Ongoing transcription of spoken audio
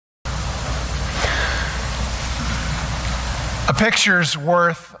A picture's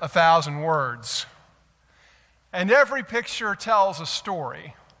worth 1,000 words. And every picture tells a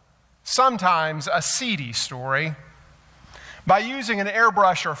story, sometimes a seedy story. By using an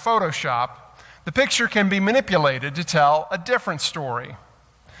airbrush or Photoshop, the picture can be manipulated to tell a different story.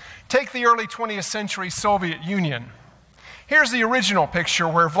 Take the early 20th century Soviet Union. Here's the original picture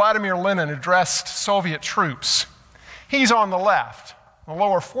where Vladimir Lenin addressed Soviet troops. He's on the left. In the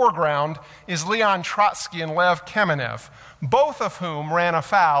lower foreground is Leon Trotsky and Lev Kamenev, both of whom ran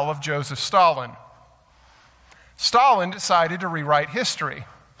afoul of Joseph Stalin. Stalin decided to rewrite history.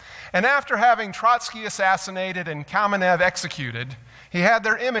 And after having Trotsky assassinated and Kamenev executed, he had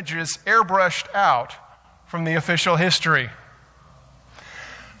their images airbrushed out from the official history.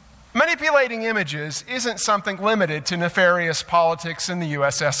 Manipulating images isn't something limited to nefarious politics in the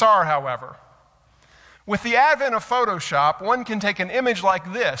USSR, however. With the advent of Photoshop, one can take an image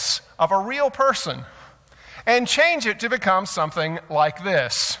like this of a real person and change it to become something like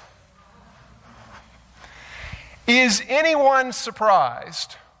this. Is anyone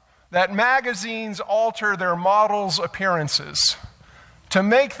surprised that magazines alter their models' appearances to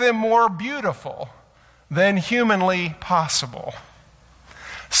make them more beautiful than humanly possible?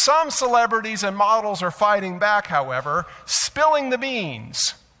 Some celebrities and models are fighting back, however, spilling the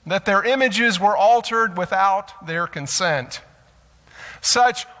beans that their images were altered without their consent.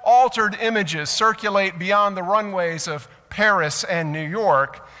 Such altered images circulate beyond the runways of Paris and New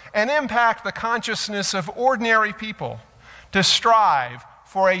York and impact the consciousness of ordinary people to strive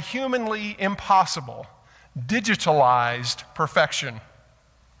for a humanly impossible, digitalized perfection.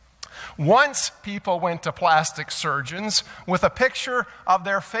 Once people went to plastic surgeons with a picture of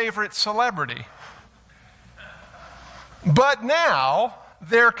their favorite celebrity. But now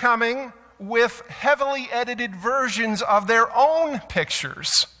they're coming with heavily edited versions of their own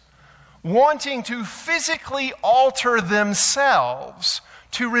pictures, wanting to physically alter themselves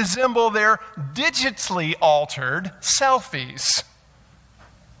to resemble their digitally altered selfies.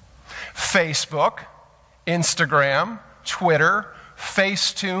 Facebook, Instagram, Twitter,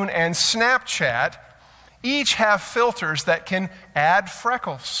 Facetune, and Snapchat each have filters that can add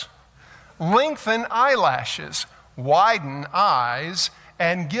freckles, lengthen eyelashes, widen eyes,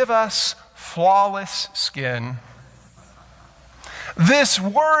 and give us flawless skin. This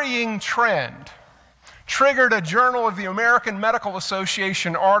worrying trend triggered a Journal of the American Medical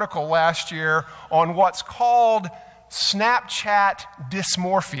Association article last year on what's called Snapchat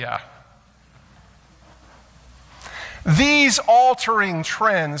dysmorphia. These altering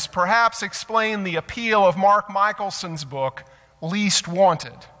trends perhaps explain the appeal of Mark Michelson's book, Least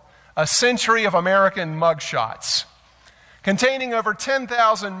Wanted, A Century of American Mugshots. Containing over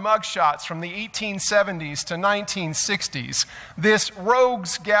 10,000 mugshots from the 1870s to 1960s, this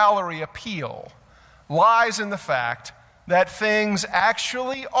rogues gallery appeal lies in the fact that things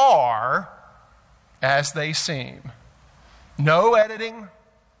actually are as they seem. No editing,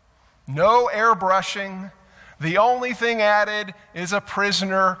 no airbrushing. The only thing added is a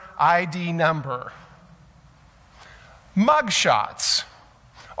prisoner ID number. Mugshots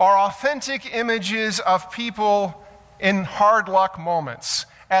are authentic images of people in hard luck moments,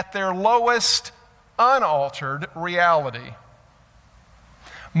 at their lowest, unaltered reality.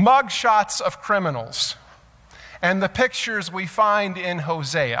 Mugshots of criminals and the pictures we find in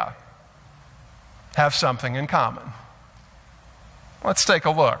Hosea have something in common. Let's take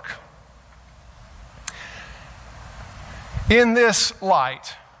a look. In this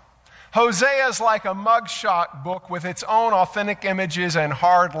light, Hosea is like a mugshot book with its own authentic images and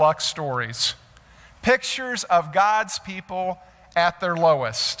hard luck stories. Pictures of God's people at their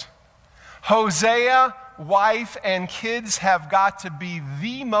lowest. Hosea, wife, and kids have got to be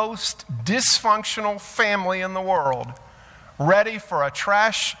the most dysfunctional family in the world, ready for a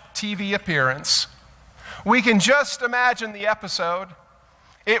trash TV appearance. We can just imagine the episode.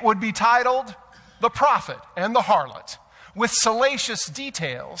 It would be titled The Prophet and the Harlot, with salacious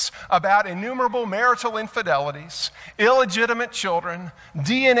details about innumerable marital infidelities, illegitimate children,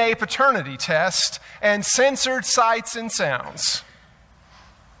 DNA paternity tests, and censored sights and sounds.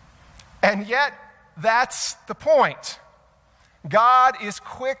 And yet, that's the point. God is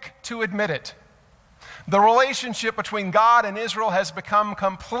quick to admit it. The relationship between God and Israel has become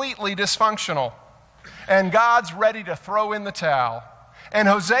completely dysfunctional, and God's ready to throw in the towel. And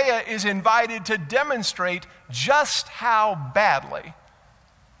Hosea is invited to demonstrate just how badly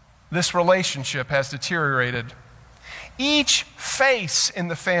this relationship has deteriorated. Each face in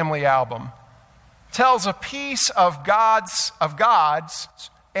the family album tells a piece of God's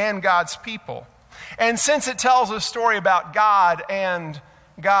and God's people. And since it tells a story about God and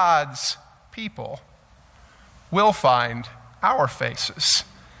God's people, we'll find our faces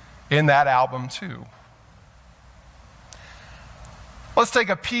in that album too. Let's take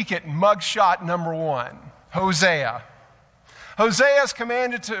a peek at mugshot number 1, Hosea. Hosea is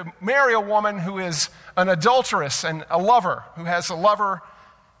commanded to marry a woman who is an adulteress and a lover, who has a lover.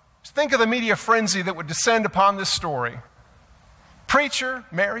 Think of the media frenzy that would descend upon this story. Preacher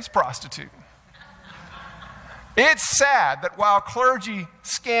marries prostitute. It's sad that while clergy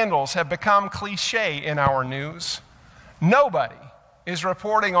scandals have become cliche in our news, nobody is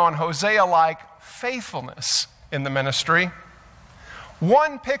reporting on Hosea-like faithfulness in the ministry.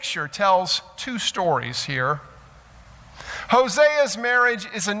 One picture tells 2 stories here. Hosea's marriage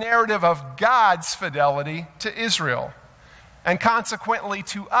is a narrative of God's fidelity to Israel, and consequently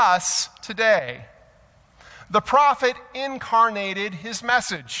to us today. The prophet incarnated his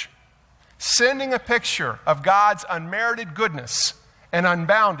message, sending a picture of God's unmerited goodness and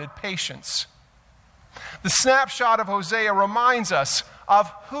unbounded patience. The snapshot of Hosea reminds us of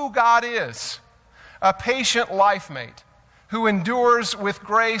who God is, a patient life-mate who endures with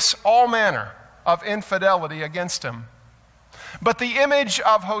grace all manner of infidelity against him. But the image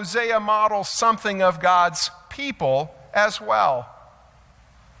of Hosea models something of God's people as well: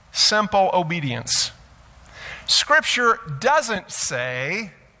 simple obedience. Scripture doesn't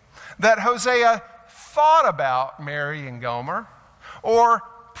say that Hosea thought about marrying Gomer, or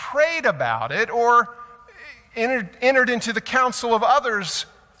prayed about it, or entered into the counsel of others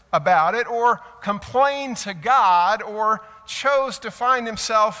about it, or complained to God, or chose to find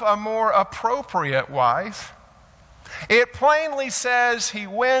himself a more appropriate wife. It plainly says he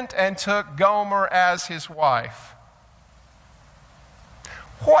went and took Gomer as his wife.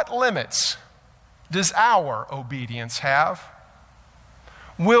 What limits does our obedience have?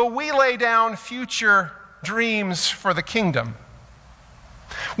 Will we lay down future dreams for the kingdom?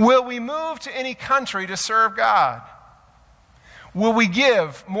 Will we move to any country to serve God? Will we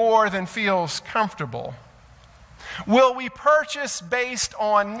give more than feels comfortable? Will we purchase based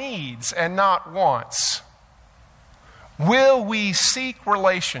on needs and not wants? Will we seek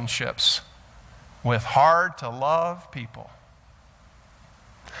relationships with hard-to-love people?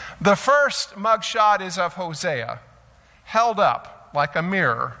 The first mugshot is of Hosea, held up like a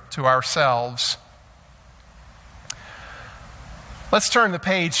mirror to ourselves. Let's turn the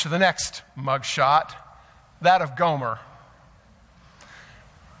page to the next mugshot, that of Gomer.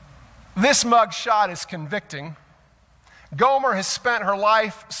 This mugshot is convicting. Gomer has spent her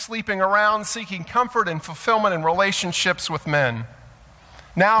life sleeping around, seeking comfort and fulfillment in relationships with men.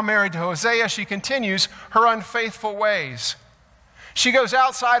 Now married to Hosea, she continues her unfaithful ways. She goes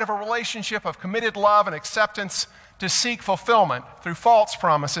outside of a relationship of committed love and acceptance to seek fulfillment through false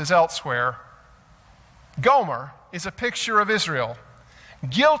promises elsewhere. Gomer is a picture of Israel,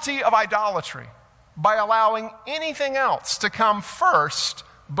 guilty of idolatry by allowing anything else to come first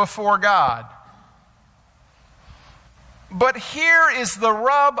before God. But here is the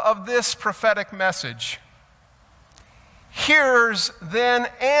rub of this prophetic message. Hearers then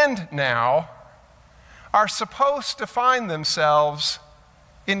and now are supposed to find themselves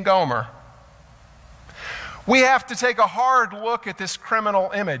in Gomer. We have to take a hard look at this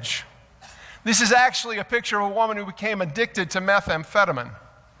criminal image. This is actually a picture of a woman who became addicted to methamphetamine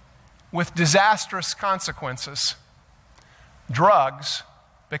with disastrous consequences. Drugs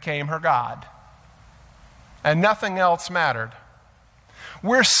became her god, and nothing else mattered.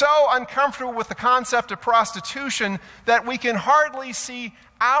 We're so uncomfortable with the concept of prostitution that we can hardly see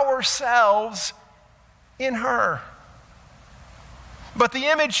ourselves in her. But the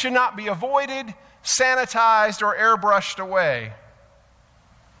image should not be avoided, sanitized, or airbrushed away.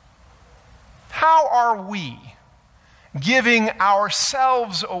 How are we giving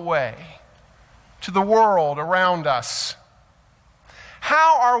ourselves away to the world around us?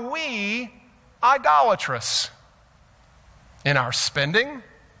 How are we idolatrous in our spending,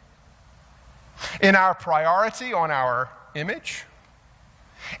 in our priority on our image,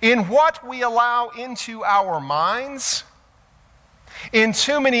 in what we allow into our minds, in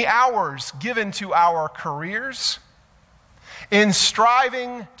too many hours given to our careers, in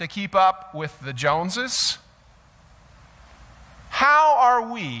striving to keep up with the Joneses? How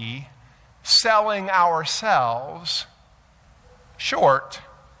are we selling ourselves short?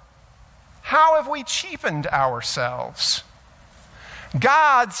 How have we cheapened ourselves?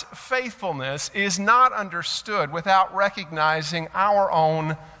 God's faithfulness is not understood without recognizing our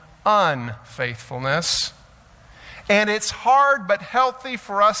own unfaithfulness. And it's hard but healthy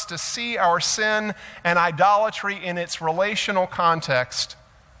for us to see our sin and idolatry in its relational context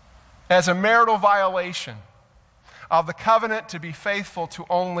as a marital violation of the covenant to be faithful to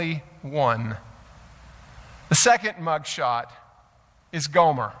only one. The second mugshot is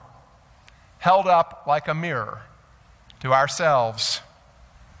Gomer, held up like a mirror to ourselves.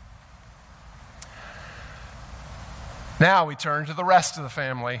 Now we turn to the rest of the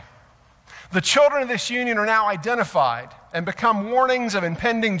family. The children of this union are now identified and become warnings of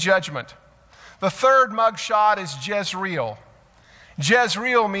impending judgment. The third mugshot is Jezreel.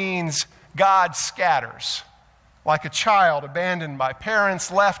 Jezreel means God scatters, like a child abandoned by parents,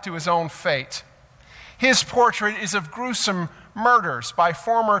 left to his own fate. His portrait is of gruesome murders by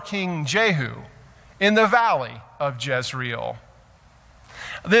former King Jehu in the valley of Jezreel.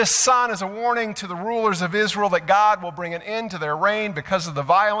 This son is a warning to the rulers of Israel that God will bring an end to their reign because of the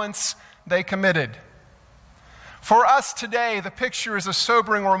violence they committed. For us today, the picture is a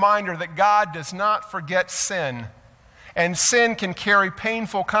sobering reminder that God does not forget sin, and sin can carry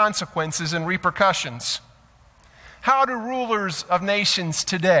painful consequences and repercussions. How do rulers of nations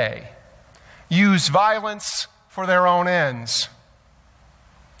today use violence for their own ends?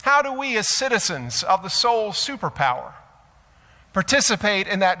 How do we, as citizens of the sole superpower, participate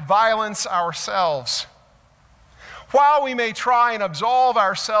in that violence ourselves? While we may try and absolve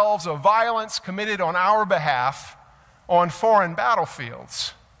ourselves of violence committed on our behalf on foreign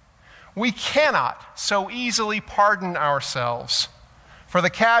battlefields, we cannot so easily pardon ourselves for the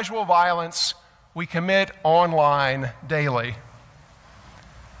casual violence we commit online daily.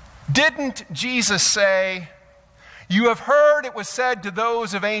 Didn't Jesus say, "You have heard it was said to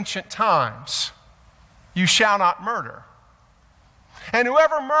those of ancient times, 'You shall not murder'? And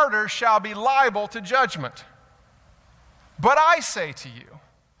whoever murders shall be liable to judgment. But I say to you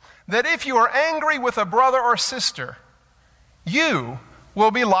that if you are angry with a brother or sister, you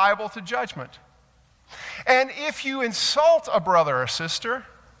will be liable to judgment. And if you insult a brother or sister,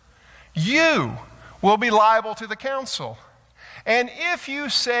 you will be liable to the council. And if you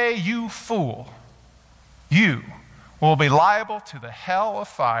say, 'You fool,' you will be liable to the hell of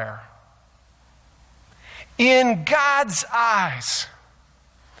fire." In God's eyes,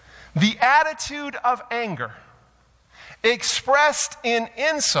 the attitude of anger expressed in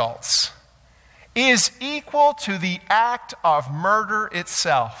insults is equal to the act of murder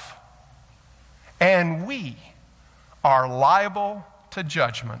itself, and we are liable to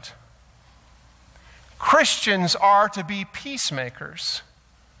judgment. Christians are to be peacemakers,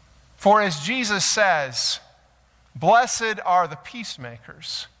 for as Jesus says, "Blessed are the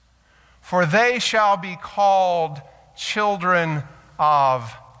peacemakers, for they shall be called children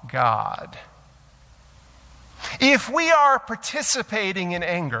of God." If we are participating in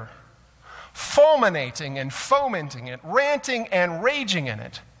anger, fulminating and fomenting it, ranting and raging in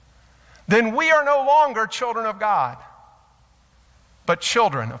it, then we are no longer children of God, but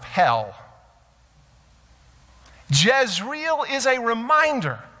children of hell. Jezreel is a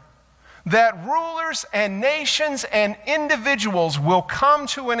reminder that rulers and nations and individuals will come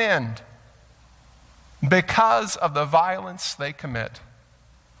to an end because of the violence they commit.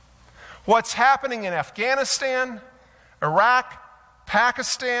 What's happening in Afghanistan, Iraq,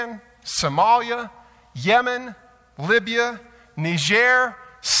 Pakistan, Somalia, Yemen, Libya, Niger,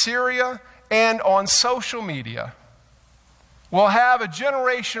 Syria, and on social media will have a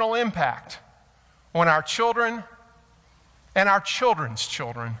generational impact on our children and our children's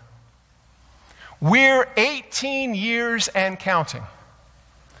children. We're 18 years and counting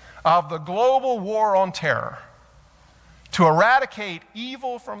of the global war on terror to eradicate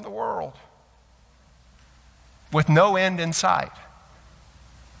evil from the world with no end in sight.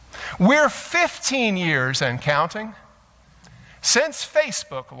 We're 15 years and counting since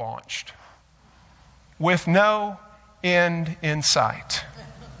Facebook launched with no end in sight.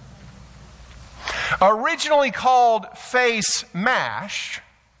 Originally called Face Mash,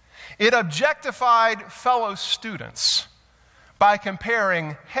 it objectified fellow students by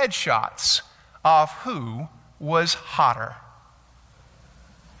comparing headshots of who was hotter.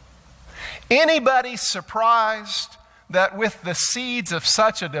 Anybody surprised that with the seeds of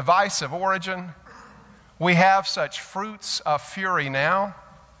such a divisive origin, we have such fruits of fury now?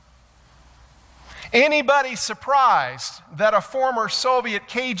 Anybody surprised that a former Soviet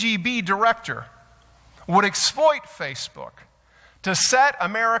KGB director would exploit Facebook to set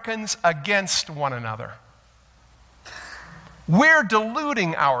Americans against one another? We're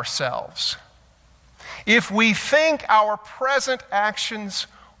deluding ourselves if we think our present actions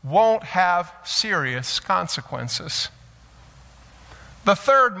won't have serious consequences. The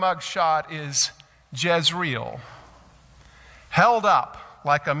third mugshot is Jezreel, held up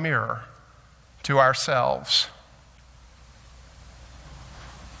like a mirror to ourselves.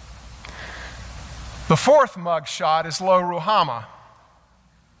 The fourth mugshot is Lo Ruhamah,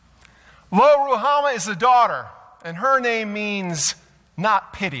 Lo-Ruhamah is a daughter, and her name means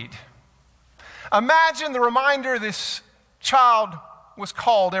not pitied. Imagine the reminder this child was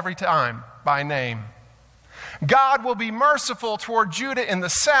called every time by name. God will be merciful toward Judah in the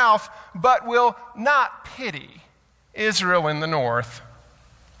south, but will not pity Israel in the north.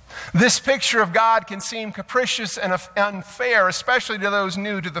 This picture of God can seem capricious and unfair, especially to those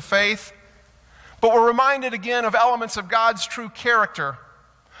new to the faith. But we're reminded again of elements of God's true character.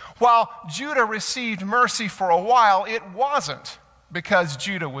 While Judah received mercy for a while, it wasn't because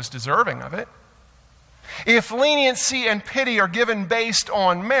Judah was deserving of it. If leniency and pity are given based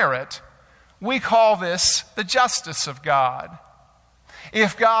on merit, we call this the justice of God.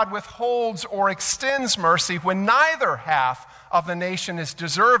 If God withholds or extends mercy when neither half of the nation is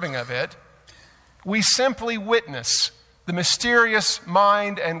deserving of it, we simply witness the mysterious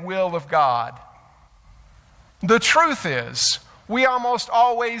mind and will of God. The truth is, we almost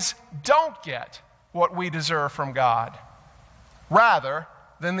always don't get what we deserve from God, rather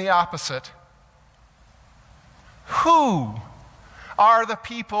than the opposite. Who are the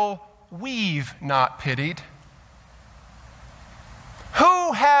people we've not pitied?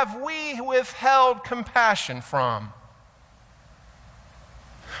 Who have we withheld compassion from?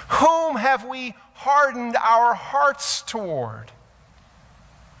 Whom have we hardened our hearts toward?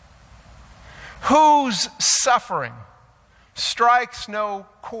 Whose suffering strikes no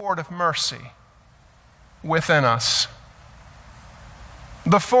chord of mercy within us?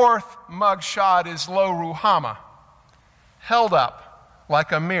 The fourth mugshot is Lo-Ruhamah, held up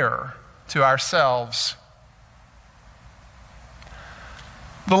like a mirror to ourselves.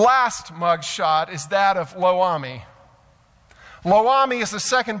 The last mugshot is that of Lo-Ammi. Lo-Ammi is the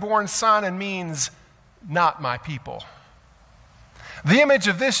second-born son and means, not my people. The image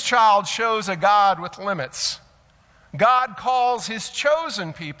of this child shows a God with limits. God calls his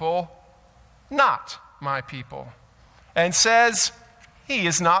chosen people not my people and says he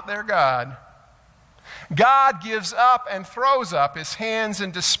is not their God. God gives up and throws up his hands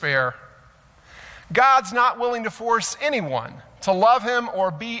in despair. God's not willing to force anyone to love him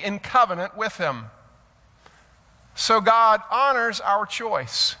or be in covenant with him. So God honors our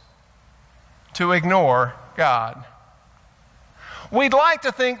choice to ignore God. We'd like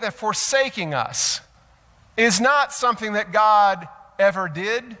to think that forsaking us is not something that God ever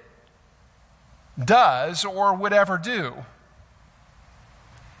did, does, or would ever do.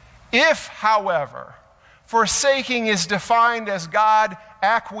 If, however, forsaking is defined as God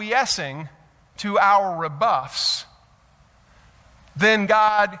acquiescing to our rebuffs, then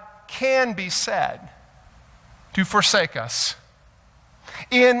God can be said to forsake us.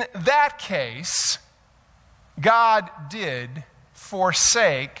 In that case, God did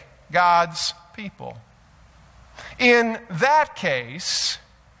forsake God's people. In that case,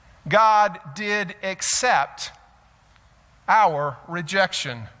 God did accept our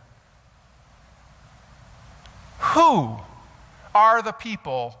rejection. Who are the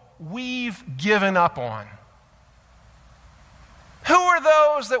people we've given up on? Who are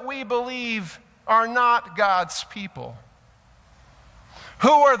those that we believe are not God's people? Who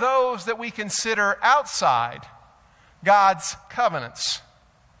are those that we consider outside God's covenants?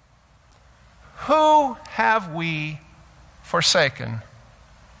 Who have we forsaken?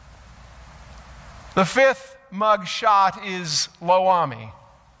 The fifth mugshot is Lo-Ammi,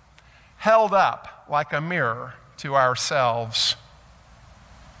 held up like a mirror to ourselves.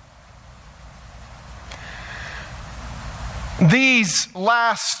 These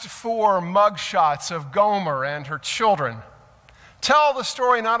last four mugshots of Gomer and her children tell the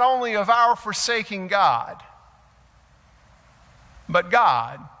story not only of our forsaking God, but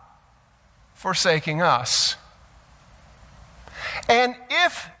God forsaking us. And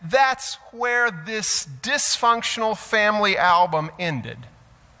if that's where this dysfunctional family album ended,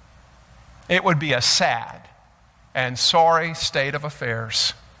 it would be a sad and sorry state of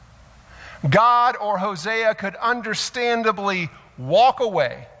affairs. God or Hosea could understandably walk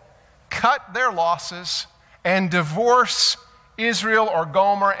away, cut their losses, and divorce Israel or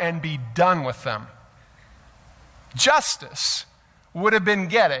Gomer and be done with them. Justice would have been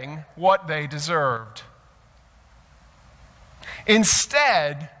getting what they deserved.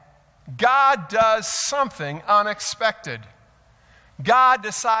 Instead, God does something unexpected. God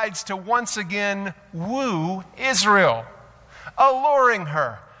decides to once again woo Israel, alluring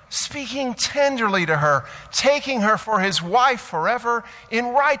her, speaking tenderly to her, taking her for his wife forever in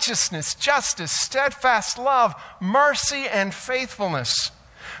righteousness, justice, steadfast love, mercy, and faithfulness.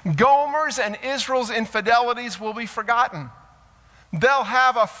 Gomer's and Israel's infidelities will be forgotten. They'll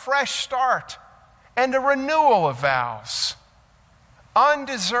have a fresh start and a renewal of vows.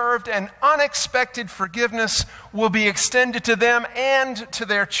 undeserved and unexpected forgiveness will be extended to them and to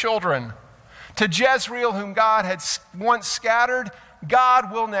their children. To Jezreel, whom God had once scattered,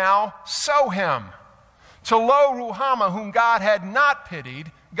 God will now sow him. To Lo-Ruhamah, whom God had not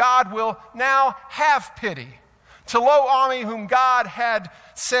pitied, God will now have pity. To Lo-Ami, whom God had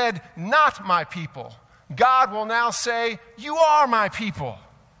said, not my people, God will now say, you are my people.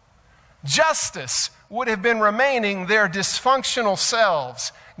 Justice would have been remaining their dysfunctional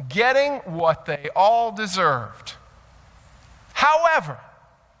selves, getting what they all deserved. However,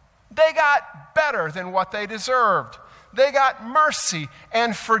 they got better than what they deserved. They got mercy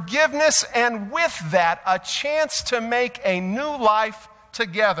and forgiveness, and with that, a chance to make a new life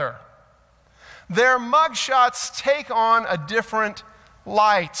together. Their mugshots take on a different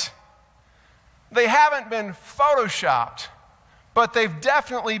light. They haven't been photoshopped, but they've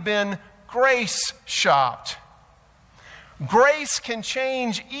definitely been grace-shopped. Grace can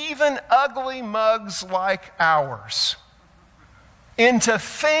change even ugly mugs like ours into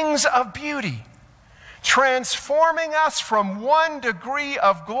things of beauty, transforming us from one degree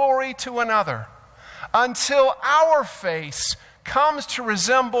of glory to another until our face comes to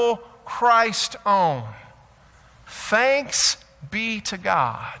resemble Christ's own. Thanks be to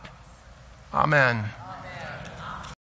God. Amen.